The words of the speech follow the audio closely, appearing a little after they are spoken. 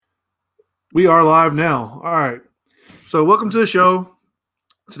We are live now. All right. So, welcome to the show.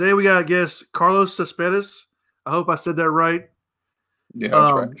 Today we got a guest, Carlos Cespedes. I hope I said that right. Yeah,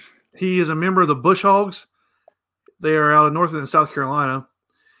 that's right. Um, he is a member of the Bush Hogs. They are out of North and South Carolina,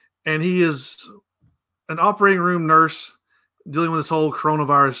 and he is an operating room nurse dealing with this whole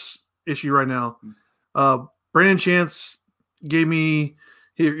coronavirus issue right now. Brandon Chance gave me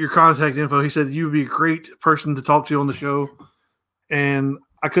your contact info. He said you would be a great person to talk to on the show, and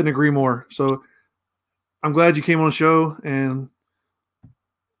I couldn't agree more. So I'm glad you came on the show and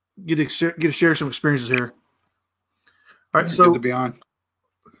get to share some experiences here. All right, Yeah, good to so be on.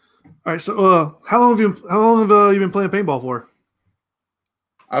 how long have you been playing paintball for?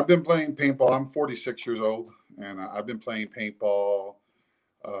 I've been playing paintball. I'm 46 years old, and I've been playing paintball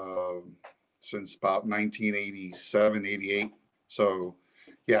uh, since about 1987, 88. So,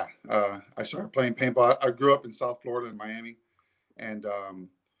 yeah, I started playing paintball. I grew up in South Florida in Miami, and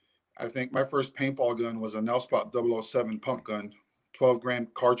I think my first paintball gun was a Nelspot 007 pump gun, 12-gram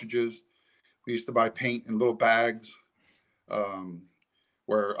cartridges. We used to buy paint in little bags. Um,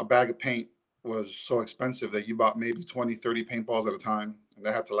 where a bag of paint was so expensive that you bought maybe 20, 30 paintballs at a time, and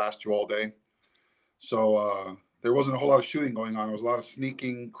that had to last you all day. So there wasn't a whole lot of shooting going on. There was a lot of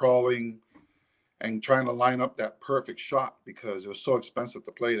sneaking, crawling, and trying to line up that perfect shot because it was so expensive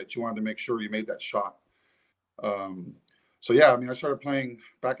to play that you wanted to make sure you made that shot. Um, so yeah, I mean, I started playing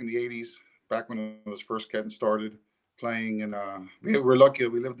back in the 80s, back when it was first getting started, playing, and we were lucky that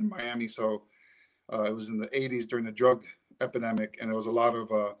we lived in Miami, so it was in the 80s during the drug epidemic, and there was a lot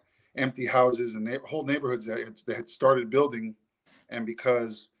of empty houses and whole neighborhoods that had started building. And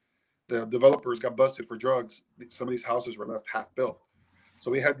because the developers got busted for drugs, some of these houses were left half built.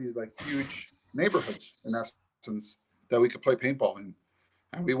 So we had these like huge neighborhoods, in essence, that we could play paintball in.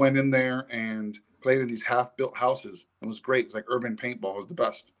 And we went in there and played in these half built houses. It was great. It's like urban paintball was the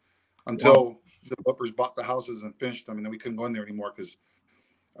best Wow. until the developers bought the houses and finished them, and then we couldn't go in there anymore because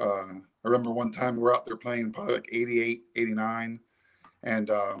I remember one time we were out there playing probably like 88, 89,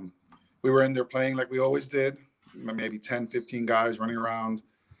 and we were in there playing like we always did, maybe 10, 15 guys running around,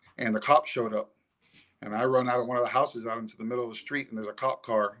 and the cops showed up. And I run out of one of the houses out into the middle of the street, and there's a cop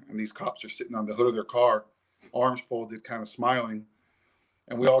car, and these cops are sitting on the hood of their car, arms folded, kind of smiling.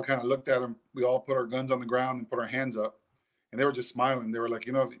 And we all kind of looked at them. We all put our guns on the ground and put our hands up, and they were just smiling. They were like,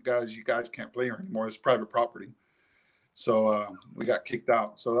 you guys can't play here anymore. It's private property. So we got kicked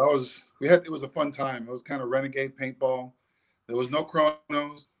out. So it was a fun time. It was kind of renegade paintball. There was no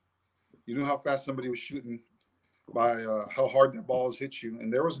chronos. You knew how fast somebody was shooting by how hard the balls hit you,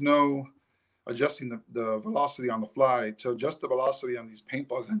 and there was no adjusting the velocity on the fly. To adjust the velocity on these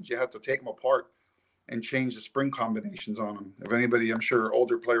paintball guns, you had to take them apart and change the spring combinations on them. If anybody, I'm sure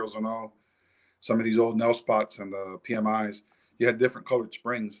older players will know some of these old nail spots and the PMIs, you had different colored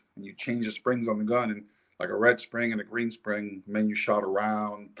springs, and you change the springs on the gun, and like a red spring and a green spring, and then you shot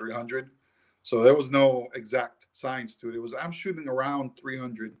around 300. So there was no exact science to it. It was I'm shooting around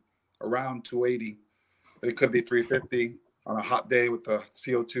 300, around 280. It could be 350 on a hot day with the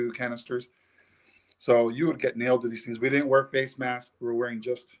CO2 canisters. So you would get nailed to these things. We didn't wear face masks. We were wearing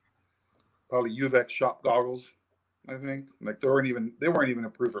just probably UVEX shot goggles. I think like they weren't even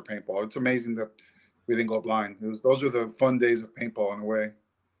approved for paintball. It's amazing that we didn't go blind. Those are the fun days of paintball in a way.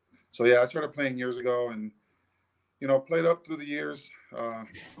 So yeah, I started playing years ago, and played up through the years,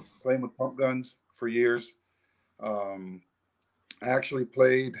 playing with pump guns for years. Um, I actually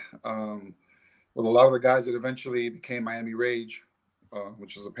played with a lot of the guys that eventually became Miami Rage,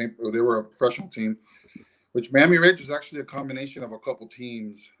 which is they were a professional team. Which Miami Rage was actually a combination of a couple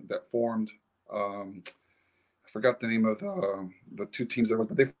teams that formed. Um, I forgot the name of the two teams that were,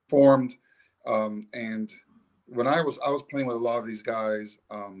 but they formed. And when I was playing with a lot of these guys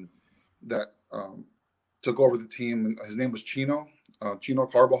that took over the team. His name was Chino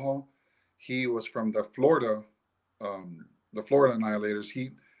Carbajal. He was from the Florida Annihilators.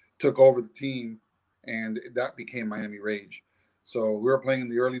 He took over the team, and that became Miami Rage. So we were playing in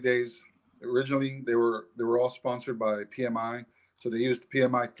the early days. Originally, they were all sponsored by PMI, so they used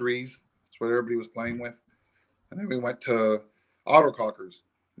PMI threes. That's what everybody was playing with. And then we went to autocockers.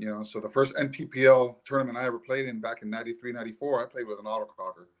 So the first NPPL tournament I ever played in back in 93, 94, I played with an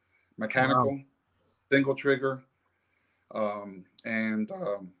autococker. Wow. Mechanical, single trigger. And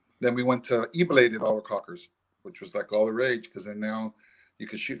then we went to E-bladed autocockers, which was like all the rage because then now you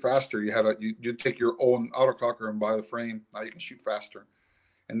could shoot faster. You take your own autococker and buy the frame. Now you can shoot faster.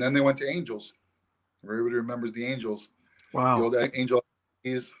 And then they went to Angels. Everybody remembers the Angels, the Wow. old Angel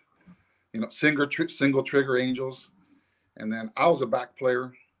is, single trigger Angels. And then I was a back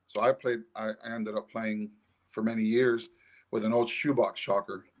player, so I ended up playing for many years with an old shoebox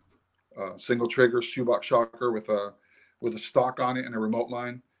shocker. single trigger shoebox shocker with a stock on it and a remote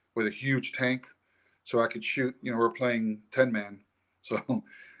line with a huge tank, so I could shoot. We're playing 10-man, so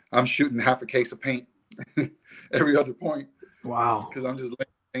I'm shooting half a case of paint every other point. Wow. Because I'm just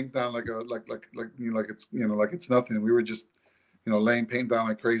laying paint down like it's nothing. We were just laying paint down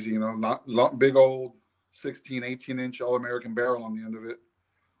like crazy. Not big old 16, 18-inch All-American barrel on the end of it,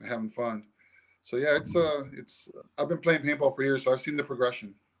 and having fun. So yeah, it's I've been playing paintball for years, so I've seen the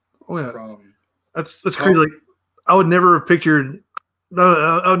progression. Oh yeah, from that's crazy. Like I would never have pictured.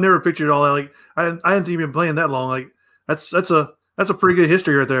 No, I would never have pictured all that. Like I hadn't even been playing that long. Like that's a pretty good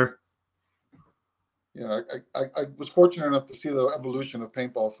history right there. Yeah, I was fortunate enough to see the evolution of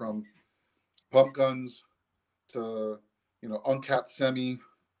paintball from pump guns to uncapped semi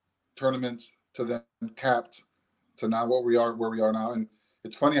tournaments to then capped to now where we are now. And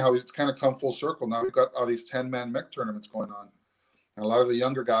it's funny how it's kind of come full circle. Now we've got all these 10-man mech tournaments going on, and a lot of the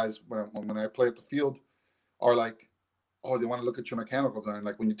younger guys when I play at the field are like, oh, they want to look at your mechanical gun.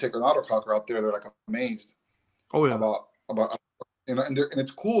 Like when you take an autococker out there, they're like amazed. Oh yeah. About and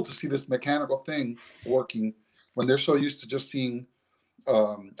it's cool to see this mechanical thing working when they're so used to just seeing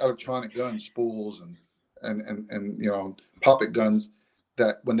electronic guns, spools and poppet guns,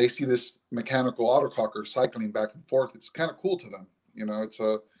 that when they see this mechanical autococker cycling back and forth, it's kind of cool to them. It's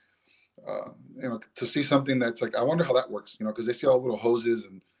to see something that's like, I wonder how that works, because they see all the little hoses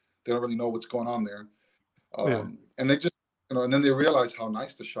and they don't really know what's going on there. And they just, and then they realize how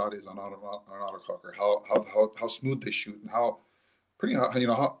nice the shot is on an autococker, how smooth they shoot, and how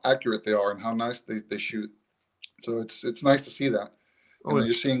accurate they are, and how nice they shoot. So it's nice to see that.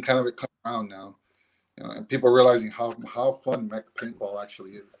 You're seeing kind of it come around now, and people are realizing how fun mech paintball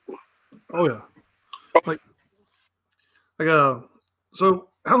actually is. Oh yeah. So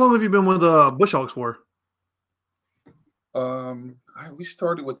how long have you been with Bush Hogs for? We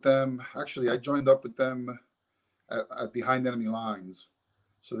started with them. Actually, I joined up with them at Behind Enemy Lines.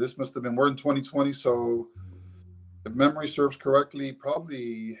 So this must have been, we're in 2020. So if memory serves correctly,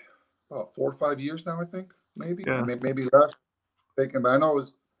 probably about 4 or 5 years now, I think, maybe, maybe less. But I know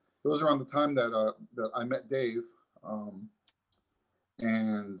it was around the time that I met Dave,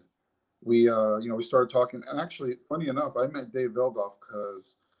 and we we started talking. And actually, funny enough, I met Dave Veldoff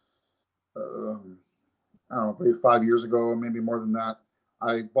because I don't know, maybe 5 years ago, maybe more than that.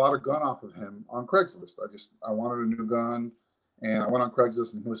 I bought a gun off of him on Craigslist. I wanted a new gun, and I went on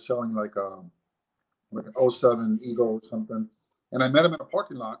Craigslist, and he was selling like an 07 Eagle or something. And I met him in a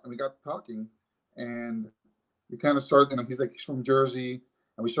parking lot, and we got talking, and we kind of started. And he's like, he's from Jersey,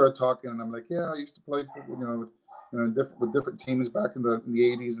 and we started talking. And I'm like, yeah, I used to play for with different teams back in the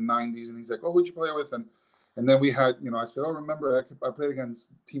 80s and 90s. And he's like, oh, who'd you play with? And then we had, I said, oh, remember, I played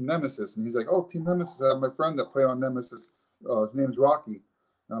against Team Nemesis. And he's like, oh, Team Nemesis. I have my friend that played on Nemesis. His name's Rocky.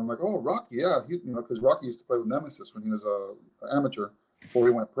 And I'm like, oh, Rocky, yeah. Because Rocky used to play with Nemesis when he was an amateur before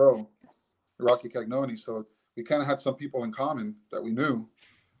he went pro, Rocky Cagnoni. So we kind of had some people in common that we knew.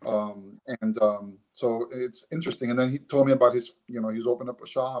 So it's interesting. And then he told me about his, he's opened up a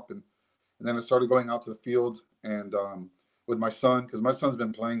shop. And then I started going out to the field and with my son, because my son's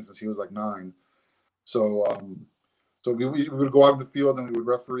been playing since he was like 9. So we would go out in the field and we would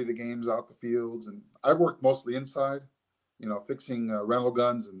referee the games out the fields. And I worked mostly inside, fixing rental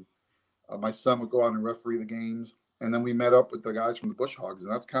guns. And my son would go out and referee the games. And then we met up with the guys from the Bush Hogs,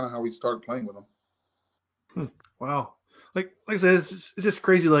 and that's kind of how we started playing with them. Wow. Like I said, it's just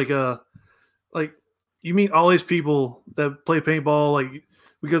crazy. Like you meet all these people that play paintball. Like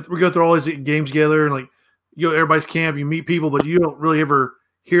we go through all these games together, and like you go to everybody's camp, you meet people, but you don't really ever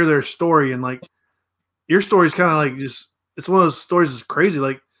hear their story. And like your story is kind of like it's one of those stories that's crazy.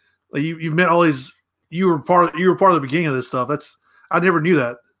 Like you've met all these. You were part of the beginning of this stuff. I never knew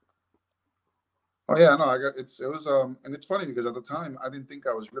that. Oh yeah, no, and it's funny because at the time I didn't think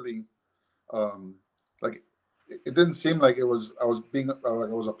I was really, like, it didn't seem like I was being like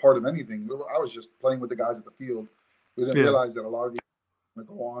I was a part of anything. I was just playing with the guys at the field. We didn't realize that a lot of these were going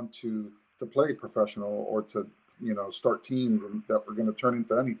to go on to play professional or to start teams and that were going to turn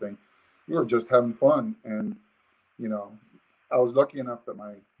into anything. We were just having fun, and I was lucky enough that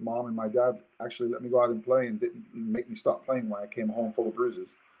my mom and my dad actually let me go out and play and didn't make me stop playing when I came home full of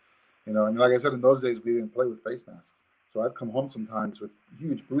bruises. And like I said, in those days, we didn't play with face masks. So I'd come home sometimes with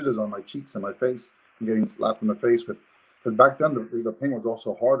huge bruises on my cheeks and my face and getting slapped in the face because back then the paint was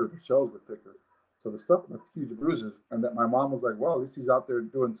also harder, the shells were thicker. So the stuff with huge bruises. And that my mom was like, well, at least he's out there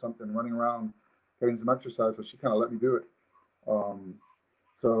doing something, running around, getting some exercise. So she kind of let me do it.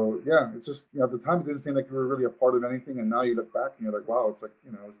 So yeah, it's just, at the time it didn't seem like you were really a part of anything. And now you look back and you're like, wow, it's like,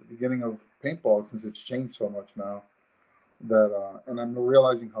 it's the beginning of paintball since it's changed so much now. that, and I'm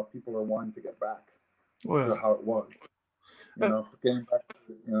realizing how people are wanting to get back to how it was. Getting back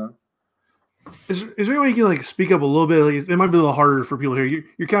to, Is there any way you can like speak up a little bit? Like, it might be a little harder for people here.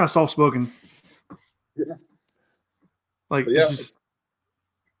 You're kind of soft spoken. Yeah. Like it's just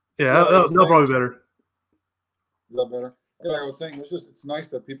that'll probably be better. Is that better? Yeah, like I was saying, it's nice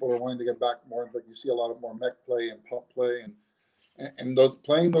that people are wanting to get back more. But you see a lot of more mech play and pump play, and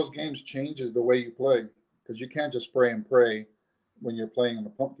playing those games changes the way you play, because you can't just spray and pray when you're playing in the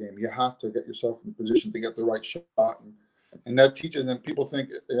pump game. You have to get yourself in a position to get the right shot, and that teaches them. People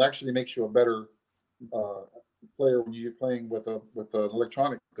think it actually makes you a better player when you're playing with an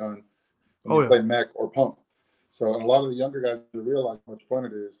electronic gun when you play mech or pump. So, and a lot of the younger guys realize how much fun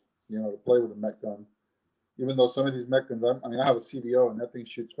it is, to play with a mech gun. Even though some of these mech guns, I have a CVO and that thing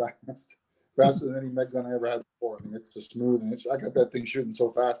shoots faster than any mech gun I ever had before. I mean, it's so smooth, and I got that thing shooting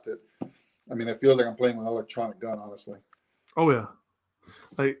so fast that, it feels like I'm playing with an electronic gun, honestly. Oh yeah,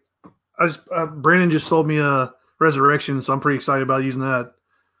 like Brandon just sold me a Resurrection, so I'm pretty excited about using that.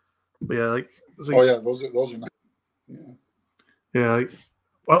 But yeah, those are nice. Yeah.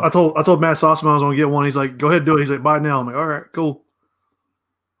 I told Matt Sossman I was gonna get one. He's like, "Go ahead, do it." He's like, "Buy it now." I'm like, "All right, cool."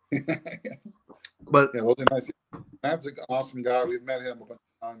 But those are nice. Matt's an awesome guy. We've met him a bunch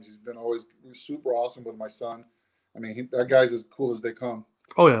of times. He's been always super awesome with my son. That guy's as cool as they come.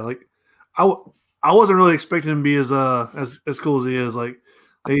 Oh yeah, like I wasn't really expecting him to be as cool as he is. Like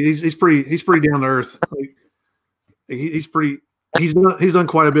he's pretty down to earth. Like he's done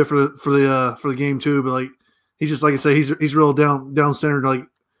quite a bit for the game too. But like he's just, like I say, he's real down centered. Like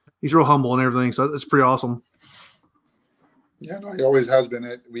he's real humble and everything. So it's pretty awesome. Yeah, no, he always has been.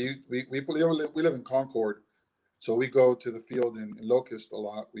 We live in Concord, so we go to the field in Locust a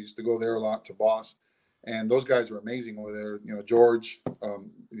lot. We used to go there a lot to Boss, and those guys are amazing over there. George,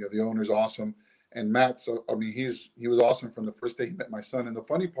 the owner's awesome, and Matt. So he was awesome from the first day he met my son. And the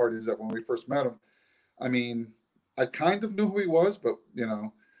funny part is that when we first met him, I kind of knew who he was, but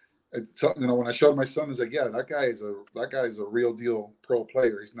when I showed my son, he's like, yeah, that guy is a real deal pro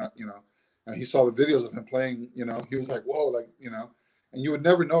player. He's not, and he saw the videos of him playing, he was like, whoa, and you would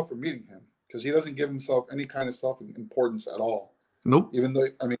never know from meeting him, because he doesn't give himself any kind of self-importance at all. Nope. Even though,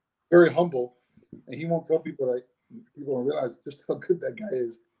 very humble, and he won't tell people that people don't realize just how good that guy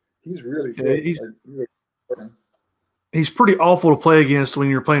is. He's really good. He's pretty awful to play against when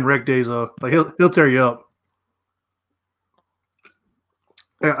you're playing rec days, though. Like he'll tear you up.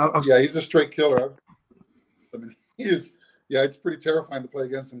 Yeah, he's a straight killer. He is. Yeah, it's pretty terrifying to play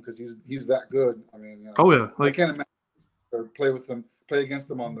against him because he's that good. Oh yeah, I can't imagine or play against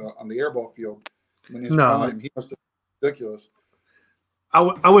him on the airball field when he's prime. He must have been ridiculous. I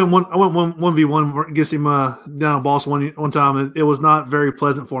went 1v1 against him down at Boston one time, and it was not very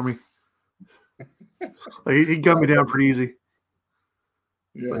pleasant for me. He got me down pretty easy.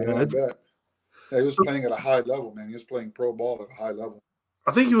 Yeah, I bet. Yeah, he was playing at a high level, man. He was playing pro ball at a high level.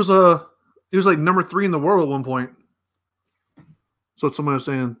 I think he was like number 3 in the world at one point. That's what somebody was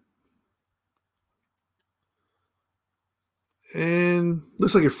saying. And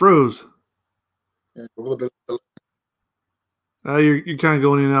looks like it froze. Yeah, a little bit. You're kind of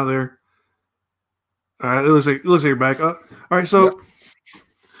going in and out there. All right, it looks like you're back. All right, so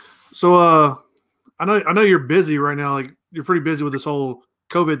I know you're busy right now. Like you're pretty busy with this whole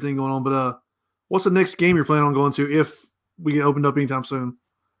COVID thing going on. But what's the next game you're planning on going to if we get opened up anytime soon?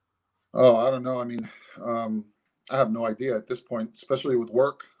 Oh, I don't know. I have no idea at this point, especially with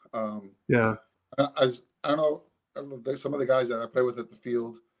work. Yeah. I don't know. Some of the guys that I play with at the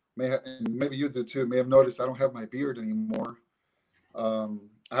field and maybe you do too, may have noticed I don't have my beard anymore. I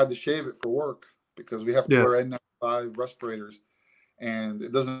had to shave it for work because we have to wear N95 respirators, and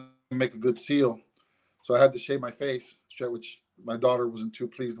it doesn't make a good seal. So I had to shave my face, which my daughter wasn't too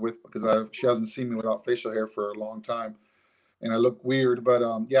pleased with because she hasn't seen me without facial hair for a long time, and I look weird. But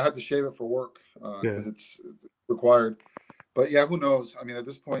I had to shave it for work because it's required. But who knows? At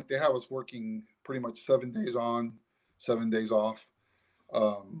this point, they have us working pretty much 7 days on, 7 days off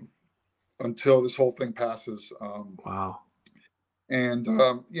until this whole thing passes. Wow. And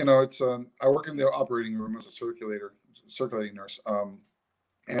it's I work in the operating room as a circulating nurse.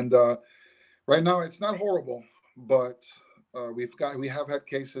 And right now it's not horrible, but we have had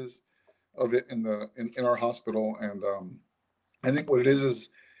cases of it in our hospital, and I think what it is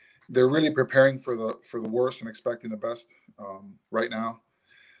they're really preparing for the worst and expecting the best right now.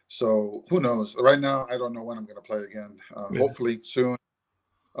 So who knows? Right now, I don't know when I'm going to play again. Hopefully soon.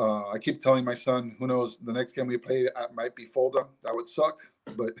 I keep telling my son, who knows? The next game we play at might be Fulda. That would suck,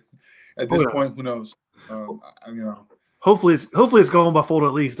 but at this point, who knows? Hopefully it's going by Fulda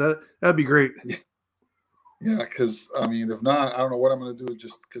at least. That'd be great. Yeah, because I mean, if not, I don't know what I'm going to do.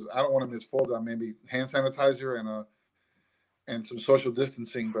 Just because I don't want to miss full down, maybe hand sanitizer and some social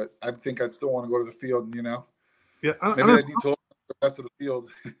distancing. But I think I'd still want to go to the field. Yeah, I Maybe know I need to open the rest of the field.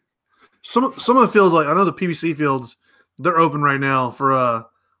 some of the fields, like I know the PBC fields, they're open right now for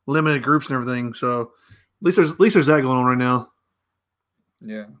limited groups and everything. So at least there's that going on right now.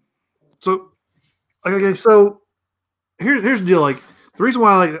 Yeah. So okay, so here's the deal. Like the reason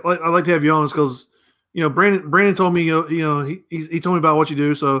why I like to have you on is because Brandon told me he told me about what you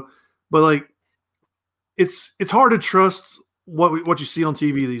do. So, but like it's hard to trust what you see on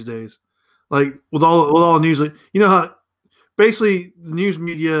TV these days. Like with all the news, like, how basically the news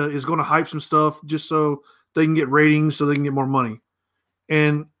media is going to hype some stuff just so they can get ratings, so they can get more money.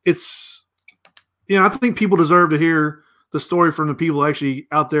 And it's I think people deserve to hear the story from the people actually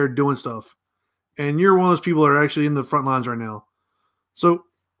out there doing stuff. And you're one of those people that are actually in the front lines right now. So,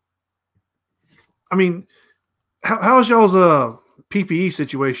 I mean, how's y'all's PPE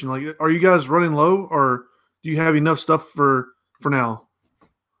situation? Like, are you guys running low, or do you have enough stuff for now?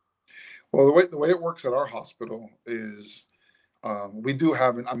 Well, the way it works at our hospital is we do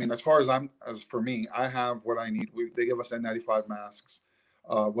have. I mean, as for me, I have what I need. They give us N95 masks.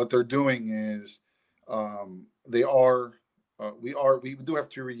 What they're doing is they are we do have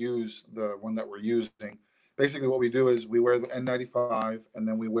to reuse the one that we're using. Basically, what we do is we wear the N95 and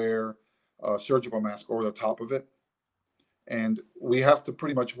then we wear a surgical mask over the top of it, and we have to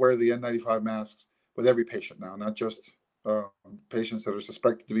pretty much wear the N95 masks with every patient now, not just patients that are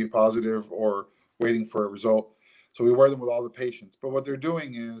suspected to be positive or waiting for a result. So we wear them with all the patients. But what they're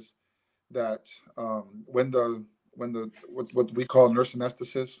doing is that when the what we call nurse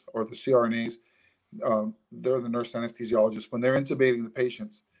anesthetists or the CRNAs, they're the nurse anesthesiologists. When they're intubating the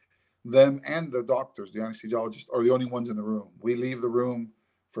patients, them and the doctors, the anesthesiologists, are the only ones in the room. We leave the room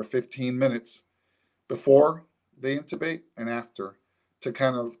for 15 minutes before they intubate and after, to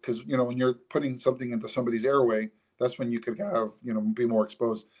kind of, because when you're putting something into somebody's airway, that's when you could have be more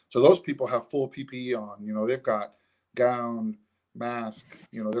exposed. So those people have full PPE on. They've got gown, mask.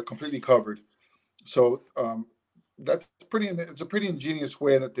 They're completely covered. So that's pretty. It's a pretty ingenious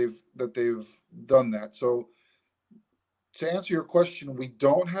way that they've done that. So to answer your question, we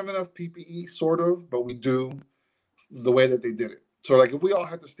don't have enough PPE, sort of, but we do the way that they did it. So like if we all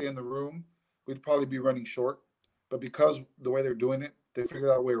had to stay in the room, we'd probably be running short. But because the way they're doing it, they figured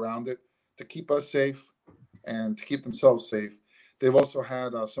out a way around it to keep us safe and to keep themselves safe. They've also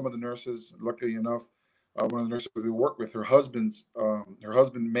had some of the nurses, luckily enough, one of the nurses we work with, her husband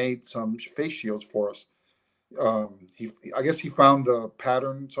made some face shields for us. I guess he found the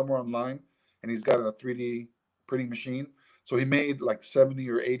pattern somewhere online, and he's got a 3D printing machine. So he made like 70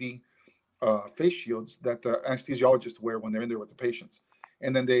 or 80 face shields that the anesthesiologists wear when they're in there with the patients.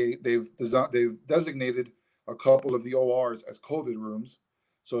 And then they've designated a couple of the ORs as COVID rooms.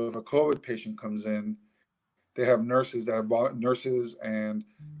 So if a COVID patient comes in, they have nurses and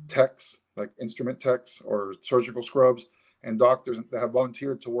techs, like instrument techs or surgical scrubs, and doctors that have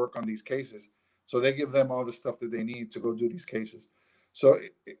volunteered to work on these cases. So they give them all the stuff that they need to go do these cases. So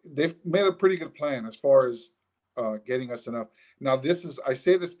they've made a pretty good plan as far as getting us enough. Now, I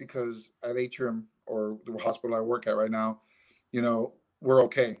say this because at Atrium, or the hospital I work at right now, we're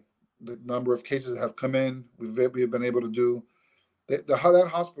okay. The number of cases that have come in, we've been able to do. That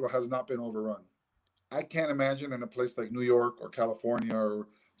hospital has not been overrun. I can't imagine in a place like New York or California or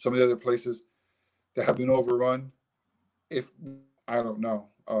some of the other places that have been overrun. If I don't know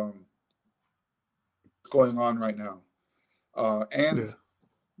what's going on right now, and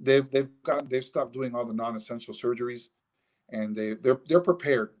Yeah. they've stopped doing all the non-essential surgeries, and they're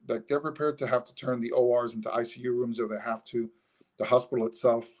prepared. Like they're prepared to have to turn the ORs into ICU rooms if they have to. The hospital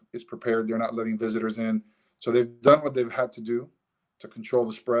itself is prepared. They're not letting visitors in, so they've done what they've had to do to control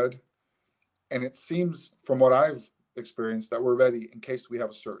the spread. And it seems, from what I've experienced, that we're ready in case we have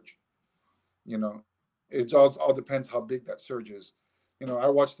a surge. You know, it all depends how big that surge is. I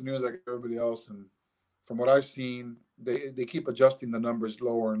watch the news like everybody else, and from what I've seen, they keep adjusting the numbers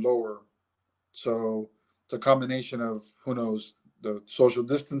lower and lower. So it's a combination of, who knows, the social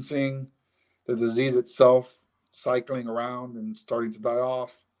distancing, the disease itself cycling around and starting to die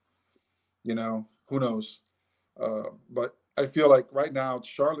off. Who knows? But I feel like right now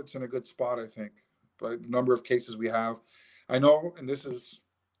Charlotte's in a good spot. I think, by the number of cases we have. I know, and this is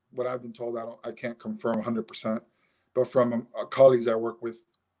what I've been told. I can't confirm 100%, but from colleagues I work with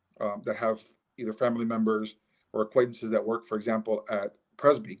that have either family members or acquaintances that work, for example, at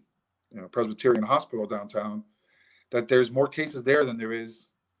Presby, Presbyterian Hospital downtown, that there's more cases there than there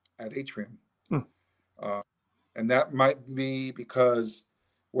is at Atrium. Hmm. And that might be because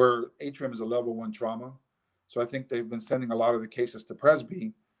where Atrium is a level 1 trauma. So I think they've been sending a lot of the cases to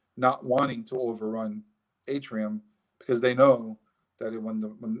Presby, not wanting to overrun Atrium because they know that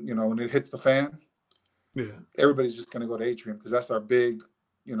when it hits the fan, Yeah. everybody's just going to go to Atrium because that's our big,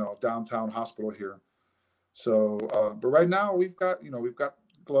 downtown hospital here. So, but right now we've got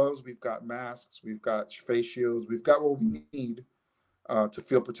gloves, we've got masks, we've got face shields, we've got what we need to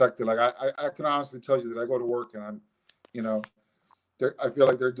feel protected. Like I can honestly tell you that I go to work and I'm, I feel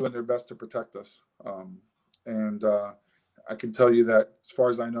like they're doing their best to protect us. And I can tell you that as far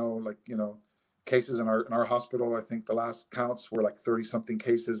as I know, like, cases in our hospital, I think the last counts were like 30 something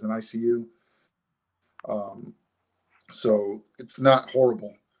cases in ICU. So it's not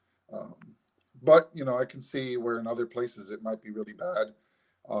horrible. Um, but, I can see where in other places it might be really bad.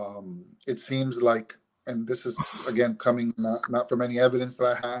 It seems like, and this is again coming not from any evidence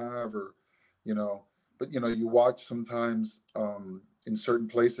that I have but you watch sometimes in certain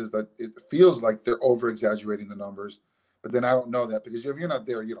places that it feels like they're over exaggerating the numbers, but then I don't know that because if you're not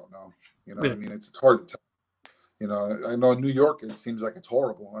there, you don't know. Yeah. I mean, it's hard to tell. I know in New York it seems like it's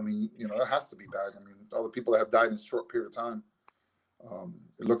horrible. I mean, that has to be bad. I mean, all the people that have died in a short period of time.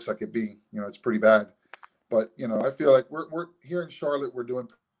 It looks like it's pretty bad. But I feel like we're here in Charlotte. We're doing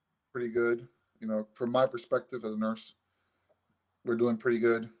pretty good. From my perspective as a nurse, we're doing pretty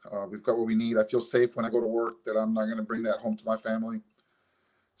good. We've got what we need. I feel safe when I go to work that I'm not going to bring that home to my family.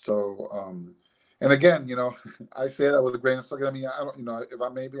 So, and again, I say that with a grain of salt. I mean, I don't, if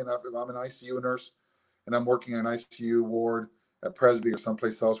I'm an ICU nurse and I'm working in an ICU ward at Presby or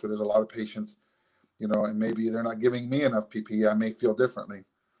someplace else where there's a lot of patients, and maybe they're not giving me enough PPE, I may feel differently,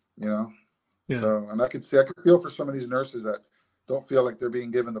 Yeah. So, and I could feel for some of these nurses that don't feel like they're being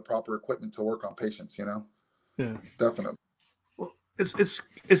given the proper equipment to work on patients, Yeah. Definitely. Well,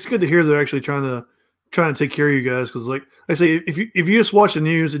 it's good to hear they're actually trying to take care of you guys because, like I say, if you just watch the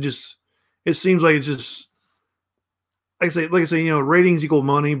news, it seems like it's just like I say, ratings equal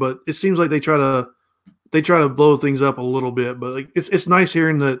money, but it seems like they try to blow things up a little bit. But like it's nice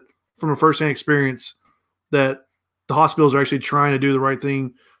hearing that from a firsthand experience that the hospitals are actually trying to do the right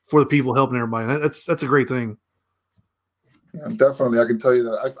thing for the people helping everybody. That's a great thing. Yeah, definitely. I can tell you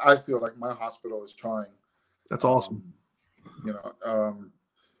that I feel like my hospital is trying. That's awesome.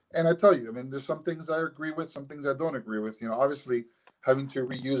 And I tell you, I mean, there's some things I agree with, some things I don't agree with. Obviously having to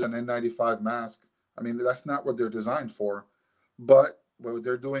reuse an N95 mask, I mean, that's not what they're designed for. But what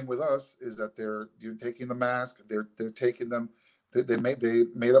they're doing with us is that you're taking the mask, they're taking them, they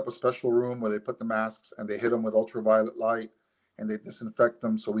made up a special room where they put the masks and they hit them with ultraviolet light and they disinfect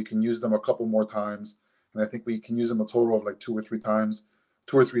them so we can use them a couple more times. And I think we can use them a total of like 2 or 3 times,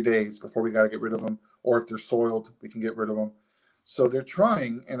 2 or 3 days before we got to get rid of them. Or if they're soiled, we can get rid of them. So they're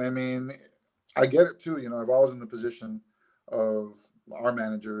trying. And I mean, I get it too. If I was in the position of our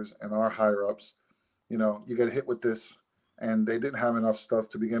managers and our higher ups, you get hit with this and they didn't have enough stuff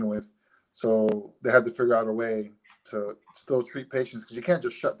to begin with. So they had to figure out a way to still treat patients because you can't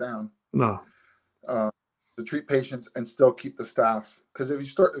just shut down. No. To treat patients and still keep the staff. Because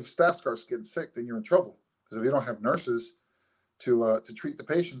if staff starts getting sick, then you're in trouble. Because if you don't have nurses to treat the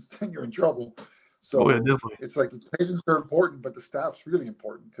patients, then you're in trouble. So yeah, definitely. It's like the patients are important, but the staff's really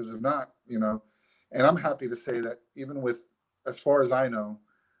important because if not, and I'm happy to say that even with, as far as I know,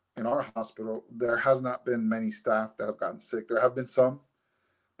 in our hospital, there has not been many staff that have gotten sick. There have been some,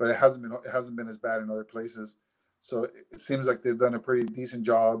 but it hasn't been as bad in other places. So it seems like they've done a pretty decent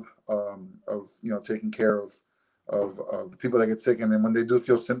job of taking care of the people that get sick, and then when they do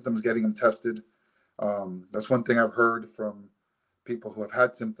feel symptoms, getting them tested. That's one thing I've heard from people who have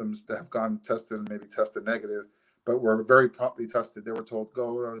had symptoms that have gone tested and maybe tested negative, but were very promptly tested. They were told,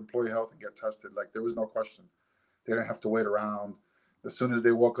 go to employee health and get tested. Like there was no question. They didn't have to wait around. As soon as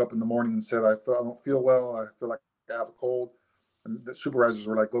they woke up in the morning and said, I don't feel well, I feel like I have a cold, and the supervisors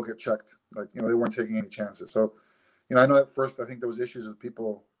were like, go get checked. Like, they weren't taking any chances. So, I know at first I think there was issues with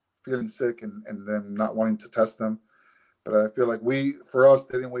people feeling sick and then not wanting to test them. But I feel like for us,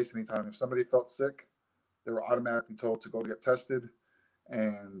 they didn't waste any time. If somebody felt sick, they were automatically told to go get tested.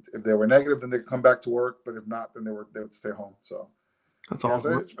 And if they were negative, then they could come back to work. But if not, then they would stay home. So that's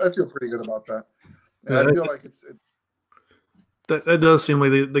awesome. So I feel pretty good about that. And yeah, I feel like that does seem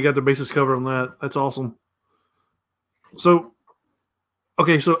like they got their bases covered on that. That's awesome. So,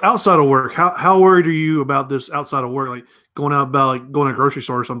 okay, so outside of work, how worried are you about this outside of work, like going out about like going to a grocery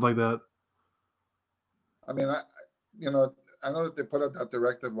store or something like that? I mean, I know that they put out that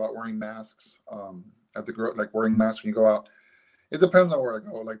directive about wearing masks like wearing masks when you go out. It depends on where I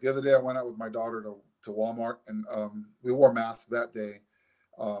go. Like the other day, I went out with my daughter to Walmart, and we wore masks that day.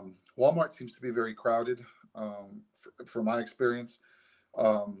 Walmart seems to be very crowded, for my experience.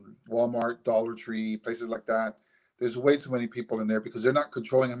 Walmart, Dollar Tree, places like that. There's way too many people in there because they're not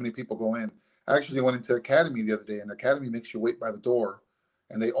controlling how many people go in. I actually went into Academy the other day, and Academy makes you wait by the door,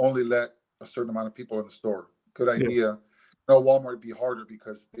 and they only let a certain amount of people in the store. Good Yeah. idea. No, Walmart would be harder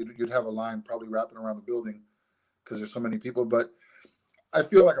because you'd have a line probably wrapping around the building because there's so many people. But I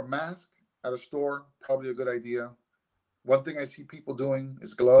feel like a mask at a store, probably a good idea. One thing I see people doing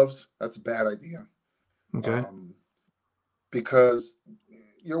is gloves. That's a bad idea. Okay. Um, because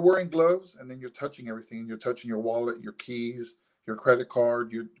you're wearing gloves and then you're touching everything. You're touching your wallet, your keys, your credit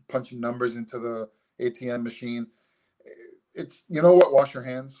card. You're punching numbers into the ATM machine. It's, you know what? Wash your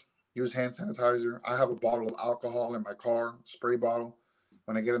hands. Use hand sanitizer. I have a bottle of alcohol in my car, spray bottle.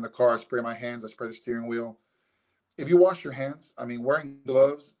 When I get in the car, I spray my hands. I spray the steering wheel. If you wash your hands, I mean, wearing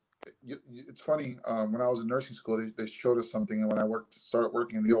gloves. It's funny. When I was in nursing school, they showed us something, and when I started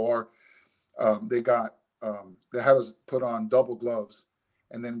working in the OR, they had us put on double gloves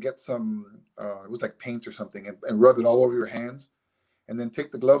and then get some it was like paint or something and rub it all over your hands and then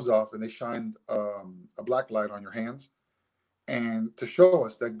take the gloves off, and they shined a black light on your hands and to show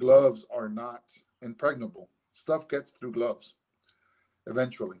us that gloves are not impregnable. Stuff gets through gloves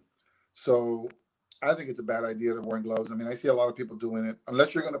eventually. So I think it's a bad idea to wearing gloves. I mean, I see a lot of people doing it.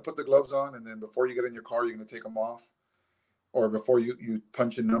 Unless you're going to put the gloves on and then before you get in your car, you're going to take them off, or before you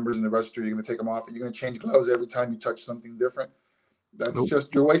punch in numbers in the register, you're going to take them off, and you're going to change gloves every time you touch something different. That's Nope.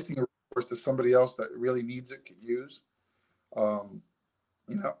 just, you're wasting a resource that somebody else that really needs it could use. Um,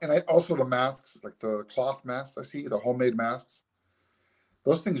 and also the masks, like the cloth masks I see, the homemade masks,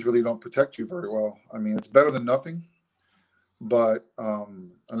 those things really don't protect you very well. I mean, it's better than nothing, but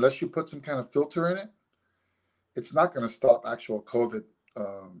unless you put some kind of filter in it, it's not going to stop actual COVID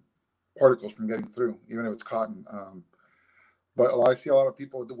particles from getting through, even if it's cotton. But I see a lot of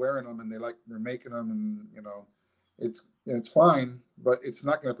people wearing them, and they're making them, and it's fine, but it's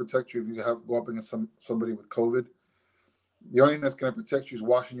not going to protect you if you go up against somebody with COVID. The only thing that's going to protect you is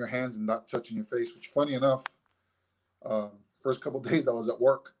washing your hands and not touching your face. Which, funny enough, first couple of days I was at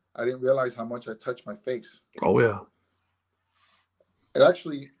work, I didn't realize how much I touched my face. Oh yeah. It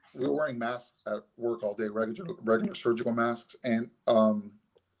actually, we were wearing masks at work all day, regular surgical masks, and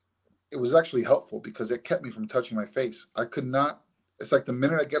it was actually helpful because it kept me from touching my face. I could not. It's like the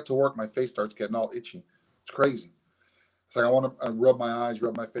minute I get to work, my face starts getting all itchy. It's crazy. It's like I want to rub my eyes,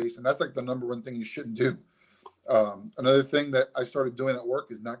 rub my face, and that's like the number one thing you shouldn't do. Another thing that I started doing at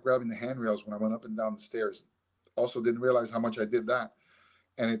work is not grabbing the handrails when I went up and down the stairs. Also, didn't realize how much I did that.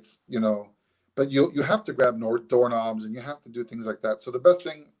 And it's, but you have to grab doorknobs, and you have to do things like that. So the best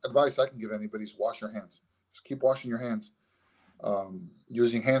advice I can give anybody is wash your hands. Just keep washing your hands,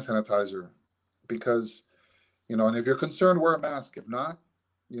 using hand sanitizer, because, and if you're concerned, wear a mask. If not,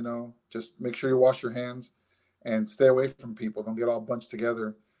 just make sure you wash your hands and stay away from people. Don't get all bunched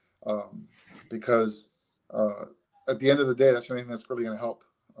together, because at the end of the day, that's the only thing that's really going to help.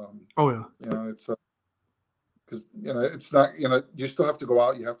 Oh yeah. It's because it's not, you still have to go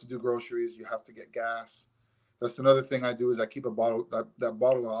out. You have to do groceries. You have to get gas. That's another thing I do is I keep a bottle, that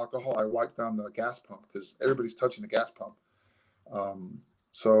bottle of alcohol. I wipe down the gas pump because everybody's touching the gas pump.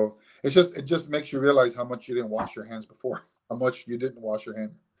 So it just makes you realize how much you didn't wash your hands before, how much you didn't wash your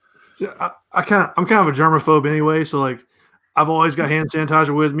hands. Yeah, I'm kind of a germaphobe anyway, so like I've always got hand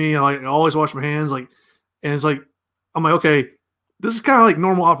sanitizer with me. I always wash my hands, and it's like I'm like, okay, this is kind of like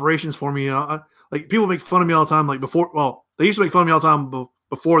normal operations for me. Like people make fun of me all the time. Like they used to make fun of me all the time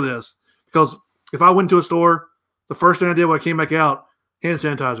before this, because if I went to a store, the first thing I did when I came back out, hand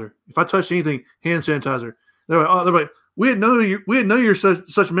sanitizer. If I touched anything, hand sanitizer. They're like, we didn't know you're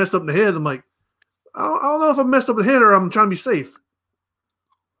such messed up in the head. I'm like, I don't know if I'm messed up in the head or I'm trying to be safe.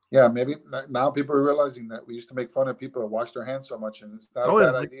 Yeah, maybe now people are realizing that we used to make fun of people that wash their hands so much, and it's not a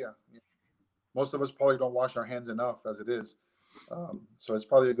bad idea. Most of us probably don't wash our hands enough as it is. So it's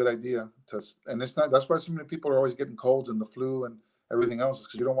probably a good idea and it's not. That's why so many people are always getting colds and the flu and everything else, is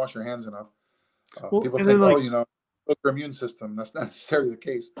because you don't wash your hands enough. People think, build your immune system. That's not necessarily the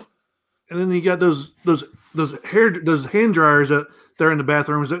case. And then you got those hand dryers that they're in the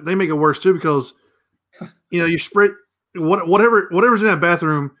bathrooms. They make it worse too, because you spray whatever's in that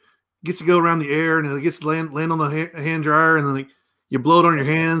bathroom gets to go around the air, and it gets to land on the hand dryer, and then you blow it on your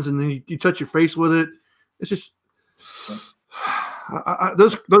hands, and then you touch your face with it. It's just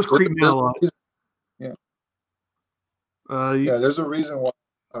those creep me out a lot. Yeah. There's a reason why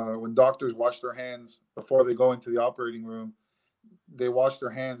when doctors wash their hands before they go into the operating room, they wash their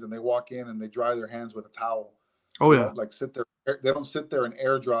hands and they walk in and they dry their hands with a towel. Oh yeah. Like sit there. They don't sit there and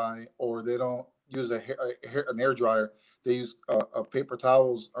air dry, or they don't use an air dryer. They use paper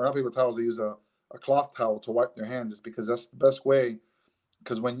towels, or not paper towels. They use a cloth towel to wipe their hands, because that's the best way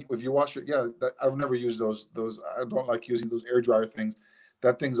because if you wash it, I've never used those. I don't like using those air dryer things.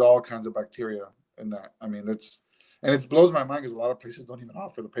 That thing's all kinds of bacteria in that. I mean, and it blows my mind because a lot of places don't even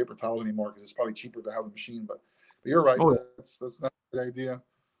offer the paper towel anymore because it's probably cheaper to have the machine. But you're right. Oh, That's not a good idea.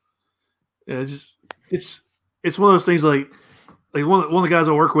 yeah, it's one of those things like one of the guys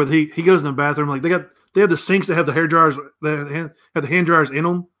I work with, he goes in the bathroom, like they have the sinks that have the hair dryers that have the hand dryers in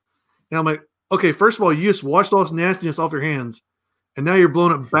them, and I'm like, okay, first of all, you just washed all this nastiness off your hands, and now you're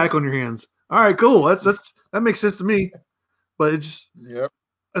blowing it back on your hands. All right, cool, that makes sense to me, but Yep.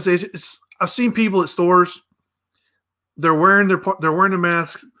 I say I've seen people at stores, they're wearing the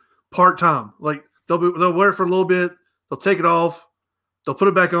mask part time, like they'll wear it for a little bit, they'll take it off, they'll put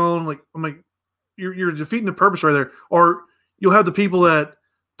it back on, like I'm like, you're defeating the purpose right there. Or you'll have the people that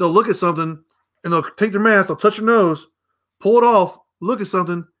they'll look at something and they'll take their mask, they'll touch their nose, pull it off, look at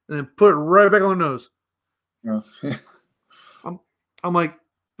something, and then put it right back on their nose. Yeah. I'm like,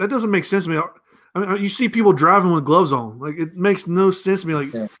 that doesn't make sense to me. I mean, you see people driving with gloves on, like it makes no sense to me.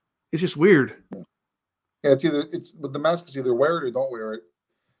 Like it's just weird. Yeah, it's with the mask, it's either wear it or don't wear it,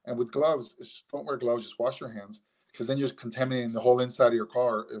 and with gloves, it's just don't wear gloves. Just wash your hands because then you're just contaminating the whole inside of your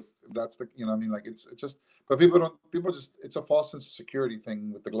car. If that's I mean, like it's just. But people just, it's a false sense of security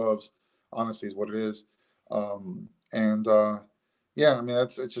thing with the gloves. Honestly, is what it is. And yeah, I mean,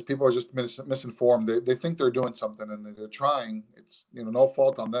 it's just people are just misinformed. They think they're doing something and they're trying. It's no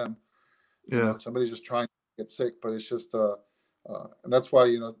fault on them. Yeah. Somebody's just trying to get sick, but it's just and that's why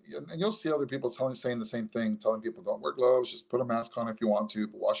and you'll see other people saying the same thing, telling people don't wear gloves, just put a mask on if you want to,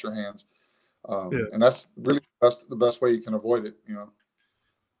 but wash your hands. And that's really the best way you can avoid it.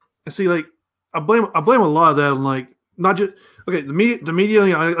 And see, like I blame a lot of that on like not just the media.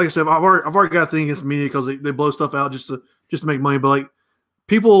 Like I said, I've already got a thing against the media because they blow stuff out just to make money. But like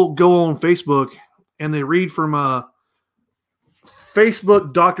people go on Facebook and they read from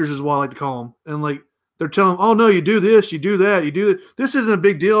Facebook doctors is what I like to call them, and like they're telling them, oh no, you do this, you do that, you do that. This isn't a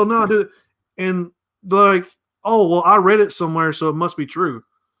big deal, no, do it. And they're like, oh well, I read it somewhere, so it must be true.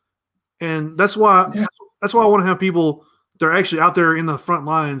 And that's why I want to have people that are actually out there in the front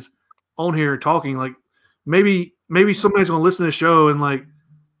lines on here talking. Like maybe somebody's going to listen to the show and like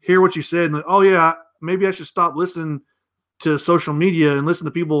hear what you said and like, oh yeah, maybe I should stop listening to social media and listen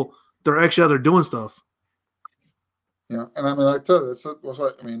to people that are actually out there doing stuff. Yeah, and I mean, I tell you, that's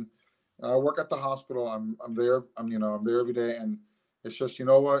what I mean. I work at the hospital. I'm there. I'm there every day, and it's just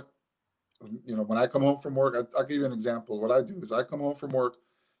what, when I come home from work, I'll give you an example. What I do is I come home from work.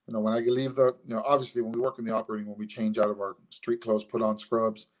 When I leave obviously when we work in the operating room, we change out of our street clothes, put on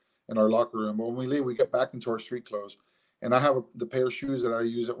scrubs in our locker room. But when we leave, we get back into our street clothes. And I have the pair of shoes that I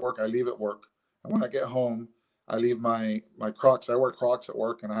use at work. I leave at work, and when I get home, I leave my Crocs. I wear Crocs at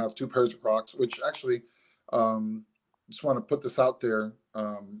work, and I have two pairs of Crocs, which actually. Just want to put this out there.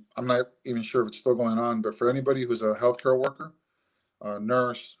 I'm not even sure if it's still going on, but for anybody who's a healthcare worker,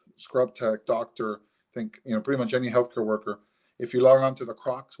 nurse, scrub tech, doctor, think pretty much any healthcare worker, if you log on to the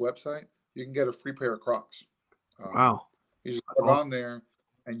Crocs website, you can get a free pair of Crocs. Wow! You just log on there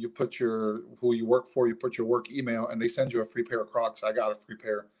and you put who you work for, you put your work email, and they send you a free pair of Crocs. I got a free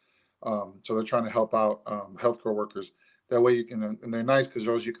pair, so they're trying to help out healthcare workers. That way you can, and they're nice because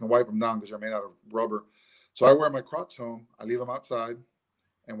those you can wipe them down because they're made out of rubber. So I wear my Crocs home. I leave them outside,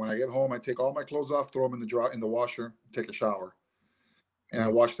 and when I get home, I take all my clothes off, throw them in the washer, take a shower, and I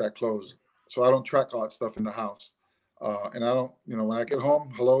wash that clothes. So I don't track all that stuff in the house, and I don't, when I get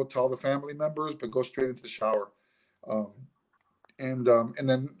home, hello to all the family members, but go straight into the shower. And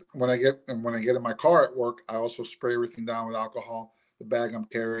then when I get in my car at work, I also spray everything down with alcohol. The bag I'm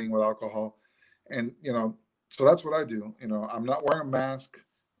carrying with alcohol, and so that's what I do. I'm not wearing a mask.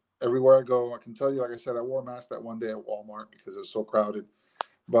 Everywhere I go, I can tell you, like I said, I wore a mask that one day at Walmart because it was so crowded.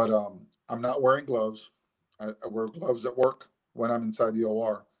 But I'm not wearing gloves. I wear gloves at work when I'm inside the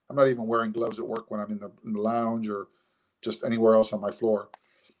OR. I'm not even wearing gloves at work when I'm in the lounge or just anywhere else on my floor.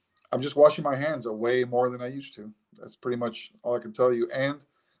 I'm just washing my hands way more than I used to. That's pretty much all I can tell you. And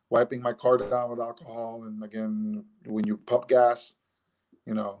wiping my car down with alcohol. And again, when you pump gas,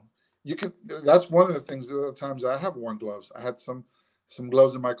 you can. That's one of the things. The other times I have worn gloves. I had some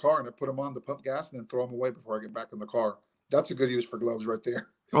gloves in my car and I put them on to pump gas and then throw them away before I get back in the car. That's a good use for gloves right there.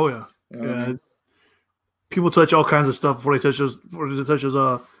 Oh yeah. I mean? People touch all kinds of stuff before they touch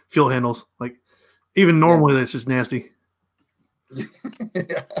those fuel handles. Like even normally that's just nasty.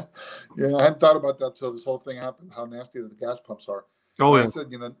 Yeah, I hadn't thought about that till this whole thing happened, how nasty the gas pumps are. Oh yeah. I said,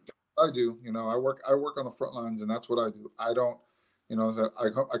 I do, I work on the front lines and that's what I do. I don't,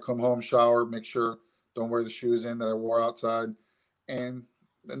 I come home, shower, make sure don't wear the shoes in that I wore outside. And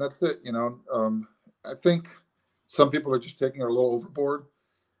that's it. I think some people are just taking it a little overboard.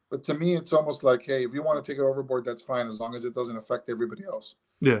 But to me, it's almost like, hey, if you want to take it overboard, that's fine, as long as it doesn't affect everybody else.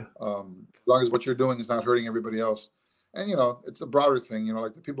 Yeah. As long as what you're doing is not hurting everybody else. And, it's a broader thing,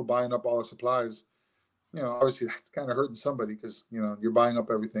 like the people buying up all the supplies, obviously that's kind of hurting somebody because, you're buying up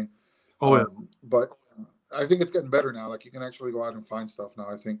everything. Oh, yeah. But I think it's getting better now. Like, you can actually go out and find stuff now.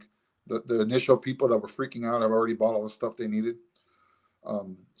 I think the initial people that were freaking out have already bought all the stuff they needed.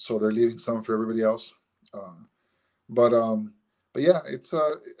 So they're leaving some for everybody else. But yeah, it's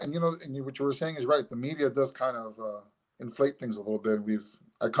and what you were saying is right. The media does kind of inflate things a little bit.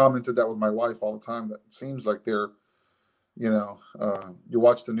 I commented that with my wife all the time. That it seems like they're, you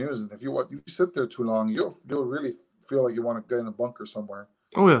watch the news, and if you sit there too long, you'll really feel like you want to get in a bunker somewhere.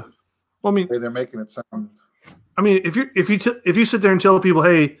 Oh yeah. Well, I mean, they're making it sound. I mean, if you sit there and tell people,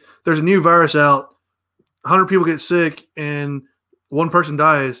 hey, there's a new virus out, 100 people get sick, and one person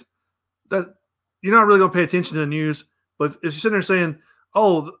dies, that you're not really going to pay attention to the news. But if you're sitting there saying,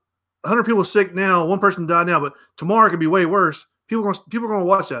 oh, 100 people are sick now, one person died now, but tomorrow it could be way worse, people are going to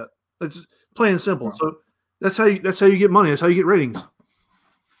watch that. It's plain and simple. So that's how you get money. That's how you get ratings.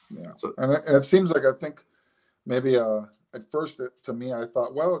 Yeah. So, and it seems like, I think maybe at first, to me, I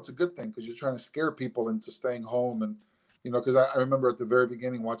thought, well, it's a good thing because you're trying to scare people into staying home. And, because I remember at the very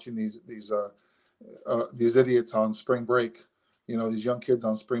beginning watching these idiots on spring break, these young kids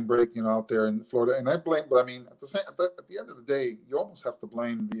on spring break, out there in Florida. And I blame, but I mean, at the end of the day, you almost have to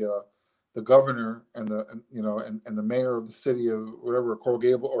blame the governor and the mayor of the city of whatever, Coral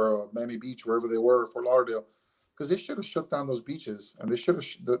Gable or Miami Beach, wherever they were, Fort Lauderdale, because they should have shut down those beaches, and they should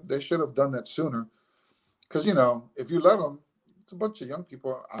have done that sooner. Because if you let them, it's a bunch of young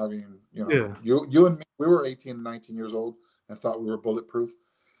people. I mean, Yeah. you and me, we were 18 and 19 years old and thought we were bulletproof.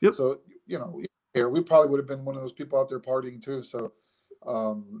 Yep. So we probably would have been one of those people out there partying too. So,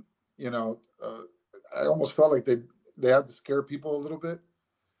 I almost felt like they had to scare people a little bit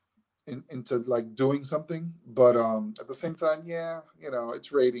into like doing something. But at the same time,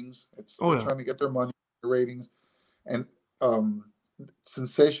 it's ratings. They're trying to get their money, ratings, and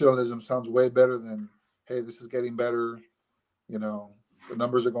sensationalism sounds way better than, hey, this is getting better. The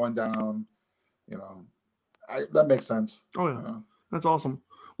numbers are going down. That makes sense. Oh yeah, that's awesome.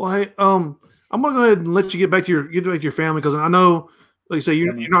 Well, hey, I'm gonna go ahead and let you get back to your family, because I know, like you say,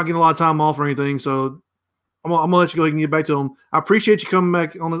 you're not getting a lot of time off or anything. So I'm gonna let you go ahead and get back to them. I appreciate you coming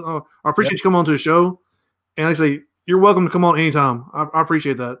back on. I appreciate you coming on to the show. And like I say, you're welcome to come on anytime. I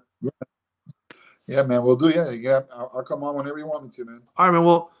appreciate that. Yeah, man, we'll do. Yeah, I'll come on whenever you want me to, man. All right, man.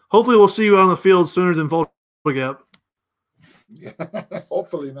 Well, hopefully we'll see you on the field sooner than Fulton Gap. Yeah,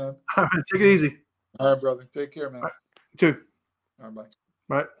 hopefully, man. All right, take it easy. All right, brother. Take care, man. All right. You too. All right, bye.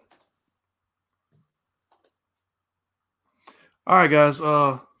 Bye. All right, guys.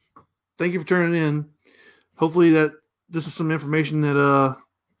 Thank you for tuning in. Hopefully that this is some information that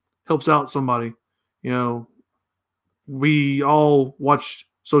helps out somebody. We all watch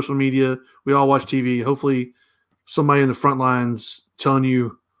social media. We all watch TV. Hopefully somebody in the front lines telling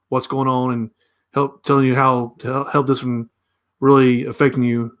you what's going on and telling you how to help this from really affecting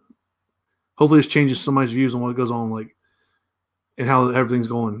you. Hopefully this changes somebody's views on what goes on, and how everything's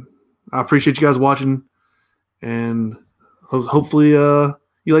going. I appreciate you guys watching, and hopefully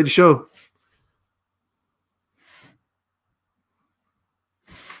you like the show.